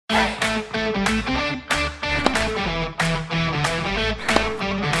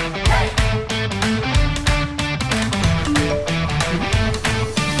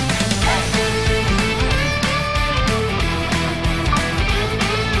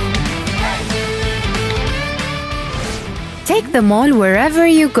Take the mall wherever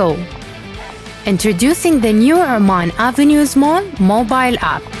you go. Introducing the new Oman Avenues Mall mobile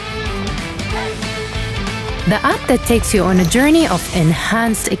app. The app that takes you on a journey of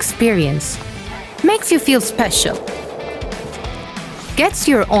enhanced experience, makes you feel special, gets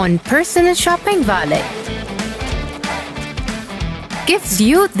your own personal shopping valet, gives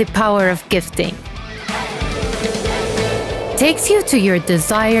you the power of gifting, takes you to your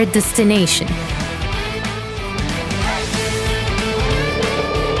desired destination,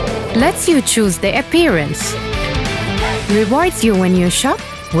 lets you choose the appearance, rewards you when you shop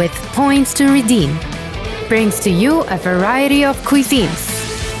with points to redeem, brings to you a variety of cuisines,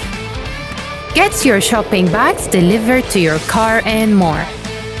 gets your shopping bags delivered to your car and more.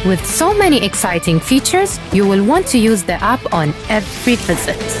 With so many exciting features, you will want to use the app on every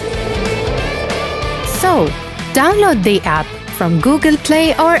visit. So, download the app from Google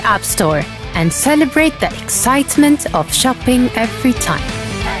Play or App Store and celebrate the excitement of shopping every time.